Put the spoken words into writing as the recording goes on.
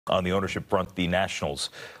On the ownership front, the Nationals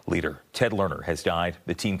leader, Ted Lerner, has died.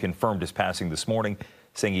 The team confirmed his passing this morning,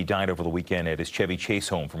 saying he died over the weekend at his Chevy Chase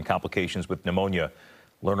home from complications with pneumonia.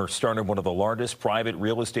 Lerner started one of the largest private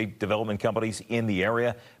real estate development companies in the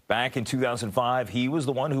area. Back in 2005, he was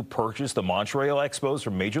the one who purchased the Montreal Expos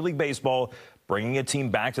from Major League Baseball, bringing a team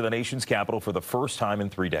back to the nation's capital for the first time in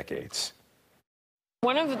 3 decades.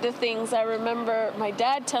 One of the things I remember my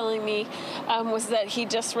dad telling me was that he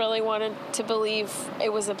just really wanted to believe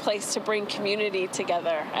it was a place to bring community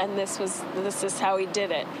together, and this is how he did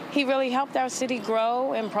it. He really helped our city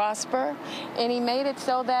grow and prosper, and he made it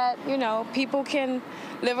so that, you know, people can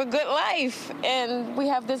live a good life, and we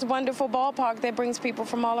have this wonderful ballpark that brings people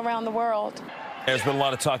from all around the world. There's been a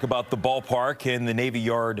lot of talk about the ballpark and the Navy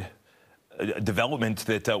Yard development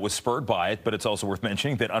that was spurred by it, but it's also worth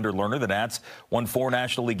mentioning that under Lerner, the Nats won 4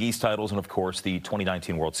 National League East titles and, of course, the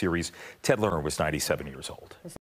 2019 World Series. Ted Lerner was 97 years old.